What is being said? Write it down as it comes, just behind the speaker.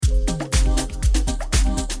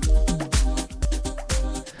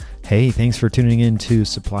Hey, thanks for tuning in to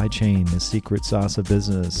Supply Chain, the secret sauce of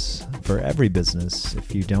business. For every business,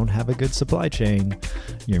 if you don't have a good supply chain,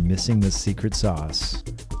 you're missing the secret sauce.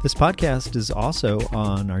 This podcast is also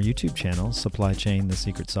on our YouTube channel, Supply Chain, the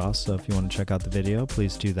secret sauce. So if you want to check out the video,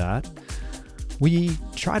 please do that. We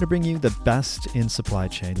try to bring you the best in supply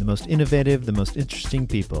chain, the most innovative, the most interesting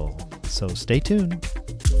people. So stay tuned.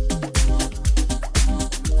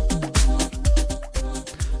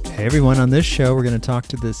 Hey everyone, on this show, we're going to talk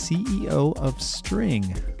to the CEO of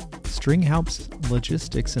String. String helps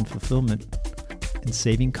logistics and fulfillment and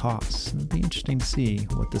saving costs. It'll be interesting to see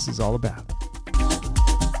what this is all about.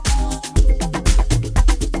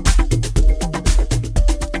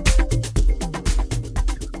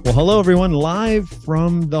 Well, hello everyone, live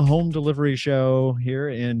from the home delivery show here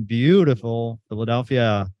in beautiful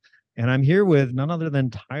Philadelphia. And I'm here with none other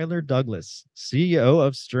than Tyler Douglas, CEO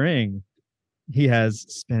of String. He has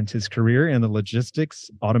spent his career in the logistics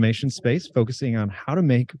automation space, focusing on how to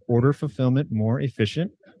make order fulfillment more efficient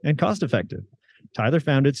and cost-effective. Tyler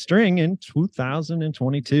founded String in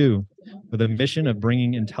 2022 with a mission of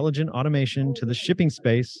bringing intelligent automation to the shipping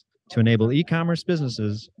space to enable e-commerce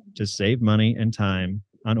businesses to save money and time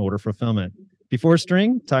on order fulfillment. Before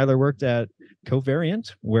String, Tyler worked at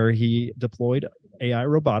Covariant, where he deployed AI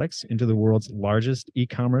robotics into the world's largest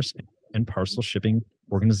e-commerce and parcel shipping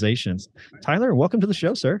organizations. Tyler, welcome to the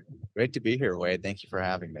show, sir. Great to be here, Wade. Thank you for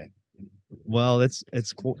having me. Well, it's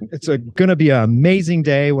going to be an amazing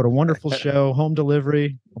day. What a wonderful show. Home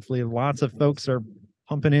delivery. Hopefully, lots of folks are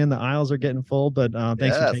pumping in. The aisles are getting full. But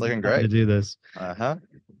thanks for taking time to do this.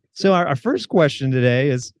 So our first question today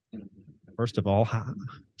is, first of all,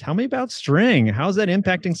 tell me about String. How's that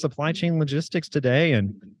impacting supply chain logistics today,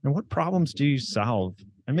 and what problems do you solve?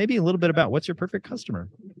 And maybe a little bit about what's your perfect customer.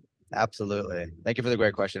 Absolutely. Thank you for the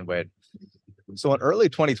great question, Wade. So in early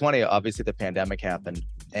 2020, obviously the pandemic happened,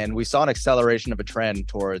 and we saw an acceleration of a trend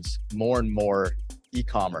towards more and more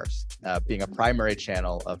e-commerce being a primary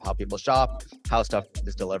channel of how people shop, how stuff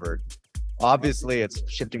is delivered. Obviously, it's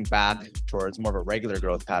shifting back towards more of a regular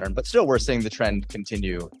growth pattern, but still we're seeing the trend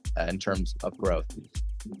continue in terms of growth.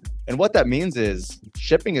 And what that means is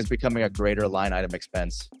shipping is becoming a greater line item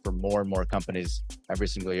expense for more and more companies every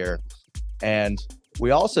single year. And we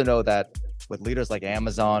also know that with leaders like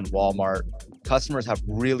Amazon, Walmart, customers have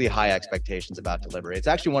really high expectations about delivery. It's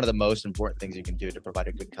actually one of the most important things you can do to provide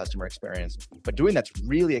a good customer experience, but doing that's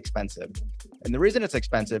really expensive. And the reason it's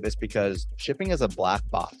expensive is because shipping is a black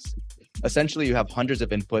box. Essentially, you have hundreds of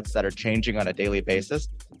inputs that are changing on a daily basis,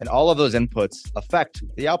 and all of those inputs affect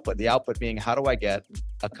the output. The output being, how do I get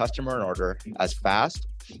a customer an order as fast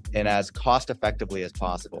and as cost effectively as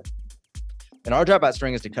possible? And our job at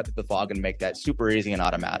String is to cut through the fog and make that super easy and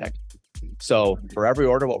automatic. So for every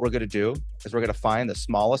order, what we're going to do is we're going to find the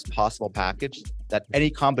smallest possible package that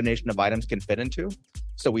any combination of items can fit into.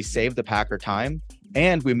 So we save the packer time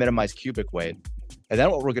and we minimize cubic weight. And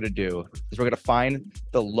then what we're going to do is we're going to find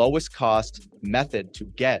the lowest cost method to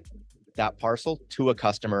get that parcel to a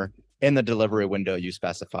customer in the delivery window you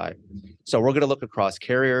specify. So we're going to look across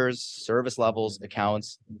carriers, service levels,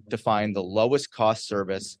 accounts to find the lowest cost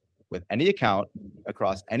service with any account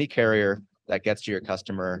across any carrier that gets to your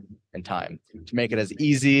customer in time, to make it as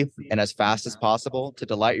easy and as fast as possible to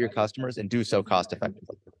delight your customers and do so cost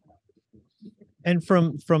effectively. And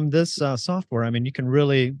from this software, I mean, you can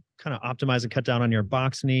really kind of optimize and cut down on your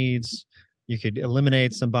box needs. You could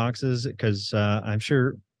eliminate some boxes because I'm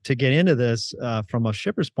sure to get into this from a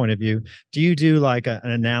shipper's point of view, do you do like an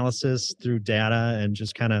analysis through data and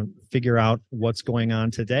just kind of figure out what's going on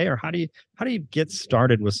today? Or how do you get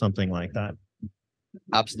started with something like that?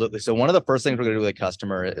 Absolutely. So one of the first things we're going to do with a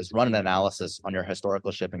customer is run an analysis on your historical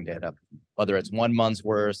shipping data, whether it's 1 month's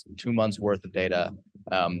worth, 2 months worth of data.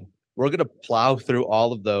 We're going to plow through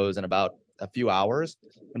all of those in about a few hours,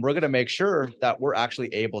 and we're going to make sure that we're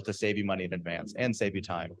actually able to save you money in advance and save you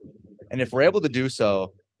time. And if we're able to do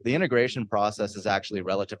so, the integration process is actually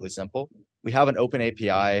relatively simple. We have an open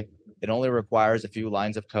API. It only requires a few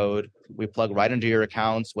lines of code. We plug right into your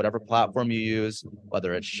accounts, whatever platform you use,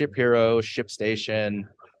 whether it's ShipHero, ShipStation,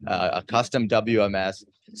 a custom WMS,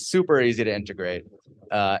 super easy to integrate.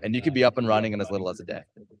 And you can be up and running in as little as a day.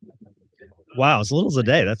 Wow, as little as a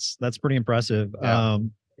day. That's pretty impressive. Yeah.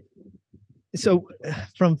 So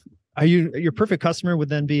your perfect customer would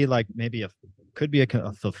then be like maybe could be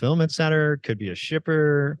a fulfillment center, could be a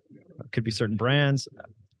shipper, could be certain brands.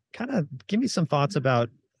 Kind of give me some thoughts about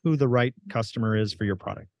who the right customer is for your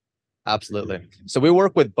product. Absolutely. So we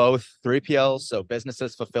work with both 3PLs, so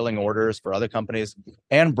businesses fulfilling orders for other companies,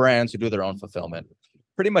 and brands who do their own fulfillment.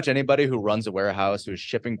 pretty much anybody who runs a warehouse, who's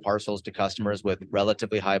shipping parcels to customers with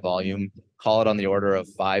relatively high volume, call it on the order of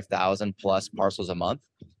 5,000 plus parcels a month,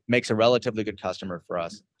 makes a relatively good customer for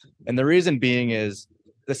us. And the reason being is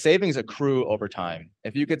the savings accrue over time.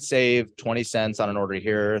 If you could save 20 cents on an order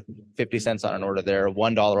here, 50 cents on an order there,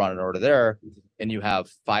 $1 on an order there, and you have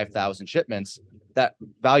 5,000 shipments, that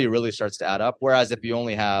value really starts to add up. Whereas if you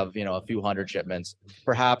only have, a few hundred shipments,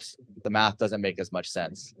 perhaps the math doesn't make as much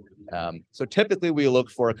sense. So typically we look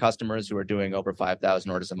for customers who are doing over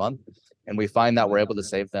 5,000 orders a month, and we find that we're able to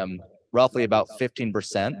save them roughly about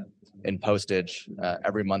 15% in postage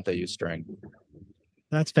every month they use string.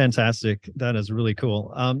 That's fantastic. That is really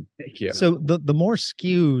cool. Thank you. So the more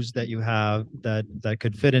SKUs that you have that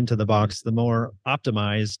could fit into the box, the more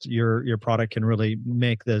optimized your product can really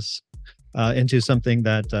make this into something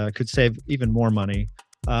that could save even more money.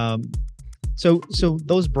 So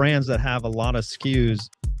those brands that have a lot of SKUs,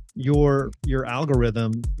 your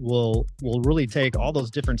algorithm will really take all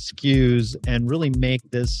those different SKUs and really make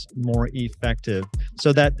this more effective.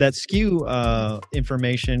 So that SKU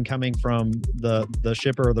information coming from the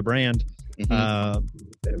shipper or the brand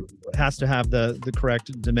has to have the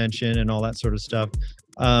correct dimension and all that sort of stuff.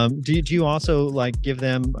 Do you also like give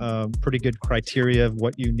them pretty good criteria of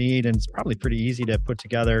what you need, and it's probably pretty easy to put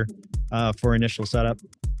together for initial setup?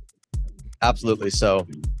 Absolutely. So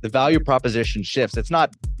the value proposition shifts. It's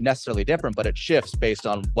not necessarily different, but it shifts based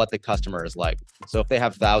on what the customer is like. So if they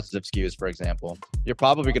have thousands of SKUs, for example, you're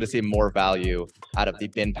probably going to see more value out of the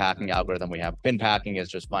bin packing algorithm we have. Bin packing is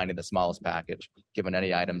just finding the smallest package given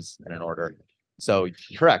any items in an order. So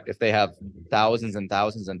correct. If they have thousands and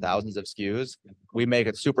thousands and thousands of SKUs, we make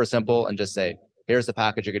it super simple and just say, here's the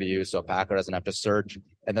package you're going to use. So a packer doesn't have to search,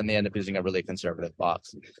 and then they end up using a really conservative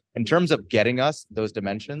box. In terms of getting us those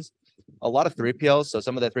dimensions, a lot of 3PLs, so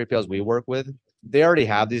some of the 3PLs we work with, they already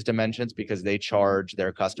have these dimensions because they charge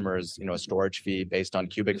their customers, a storage fee based on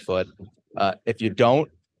cubic foot. If you don't,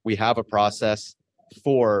 we have a process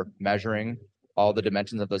for measuring all the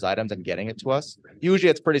dimensions of those items and getting it to us. Usually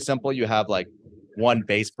it's pretty simple. You have like one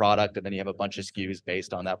base product, and then you have a bunch of SKUs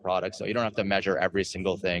based on that product. So you don't have to measure every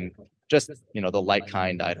single thing, just, the like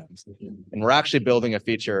kind items. And we're actually building a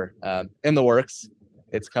feature in the works.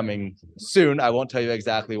 It's coming soon. I won't tell you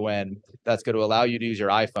exactly when. That's going to allow you to use your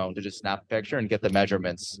iPhone to just snap a picture and get the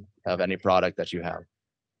measurements of any product that you have.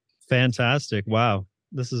 Fantastic. Wow.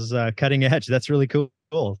 This is cutting edge. That's really cool.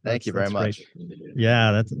 Thank you very much. Great.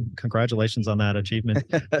 Yeah, congratulations on that achievement.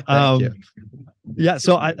 Thank you. Yeah.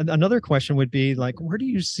 So another question would be like, where do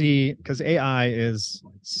you see, because AI is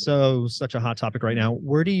such a hot topic right now,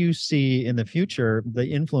 where do you see in the future the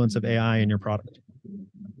influence of AI in your product?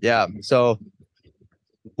 Yeah. So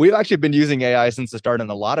we've actually been using AI since the start,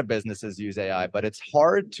 and a lot of businesses use AI, but it's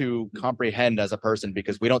hard to comprehend as a person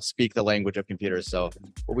because we don't speak the language of computers. So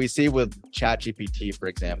what we see with ChatGPT, for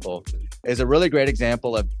example, is a really great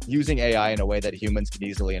example of using AI in a way that humans can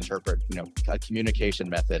easily interpret, a communication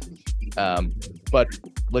method. But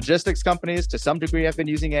logistics companies, to some degree, have been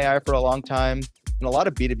using AI for a long time. And a lot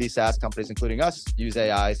of B2B SaaS companies, including us, use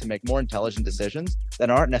AI to make more intelligent decisions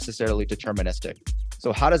that aren't necessarily deterministic.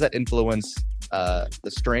 So how does that influence the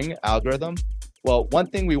string algorithm? Well, one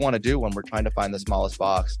thing we want to do when we're trying to find the smallest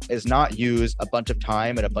box is not use a bunch of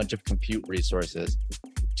time and a bunch of compute resources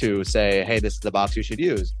to say, hey, this is the box you should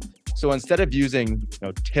use. So instead of using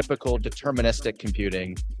typical deterministic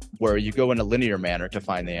computing where you go in a linear manner to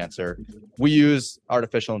find the answer, we use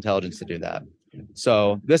artificial intelligence to do that.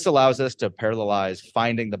 So this allows us to parallelize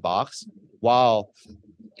finding the box while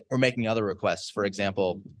we're making other requests. For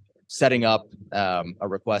example, setting up a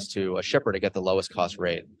request to a shipper to get the lowest cost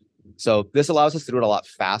rate. So this allows us to do it a lot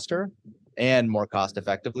faster and more cost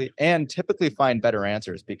effectively, and typically find better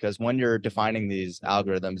answers, because when you're defining these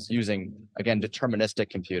algorithms using, again, deterministic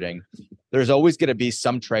computing, there's always going to be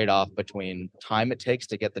some trade-off between time it takes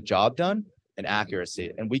to get the job done and accuracy.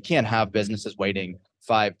 And we can't have businesses waiting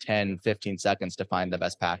 5, 10, 15 seconds to find the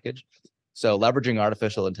best package. So leveraging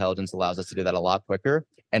artificial intelligence allows us to do that a lot quicker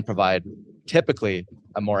and provide typically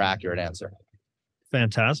a more accurate answer.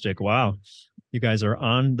 Fantastic. Wow. You guys are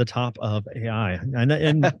on the top of AI.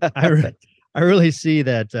 And I really see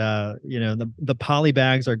that, the poly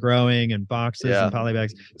bags are growing and boxes and poly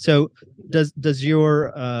bags. So does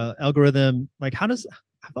your algorithm, like I've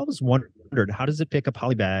always wondered, how does it pick a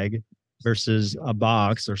poly bag versus a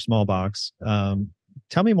box or small box?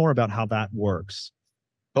 Tell me more about how that works.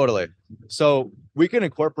 Totally. So we can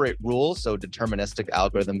incorporate rules, so deterministic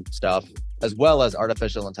algorithm stuff, as well as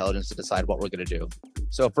artificial intelligence to decide what we're going to do.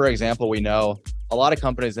 So for example, we know a lot of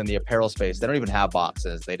companies in the apparel space, they don't even have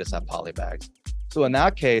boxes. They just have poly bags. So in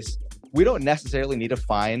that case, we don't necessarily need to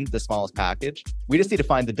find the smallest package. We just need to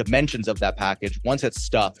find the dimensions of that package once it's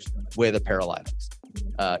stuffed with apparel items.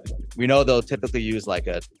 We know they'll typically use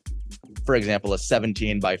for example, a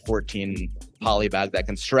 17 by 14 poly bag that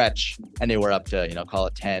can stretch anywhere up to, call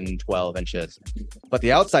it 10, 12 inches. But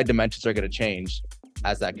the outside dimensions are going to change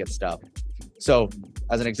as that gets stuffed. So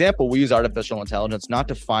as an example, we use artificial intelligence not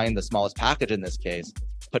to find the smallest package in this case,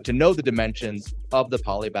 but to know the dimensions of the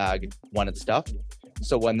poly bag when it's stuffed.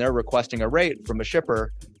 So when they're requesting a rate from a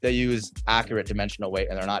shipper, they use accurate dimensional weight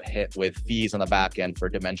and they're not hit with fees on the back end for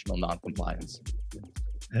dimensional non-compliance.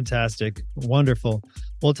 Fantastic. Wonderful.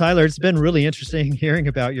 Well, Tyler, it's been really interesting hearing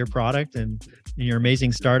about your product and your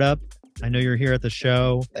amazing startup. I know you're here at the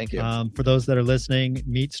show. Thank you. For those that are listening,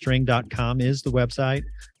 meetstring.com is the website.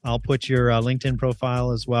 I'll put your LinkedIn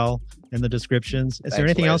profile as well in the descriptions. Is there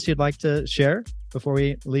anything else you'd like to share before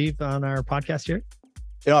we leave on our podcast here?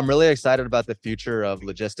 I'm really excited about the future of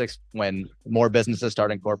logistics when more businesses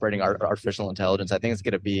start incorporating artificial intelligence. I think it's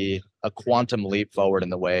going to be a quantum leap forward in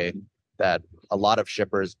the way that a lot of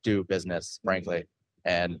shippers do business, frankly.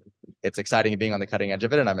 And it's exciting being on the cutting edge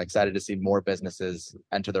of it. And I'm excited to see more businesses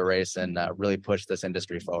enter the race and really push this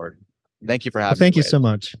industry forward. Thank you for having me. Thank you so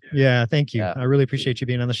much. Yeah, thank you. Yeah. I really appreciate you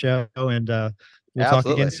being on the show, and we'll talk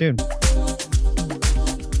again soon.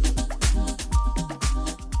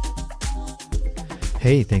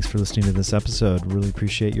 Hey, thanks for listening to this episode. Really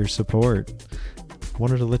appreciate your support.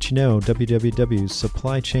 Wanted to let you know, www.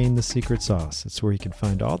 Supply Chain The Secret Sauce. It's where you can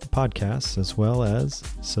find all the podcasts as well as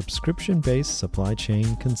subscription-based supply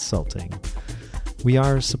chain consulting. We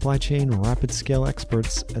are supply chain rapid scale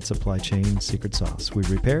experts at Supply Chain Secret Sauce. We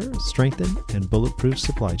repair, strengthen, and bulletproof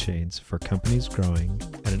supply chains for companies growing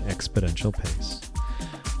at an exponential pace.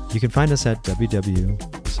 You can find us at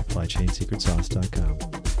www.supplychainsecretsauce.com.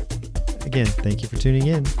 Again, thank you for tuning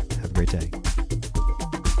in. Have a great day.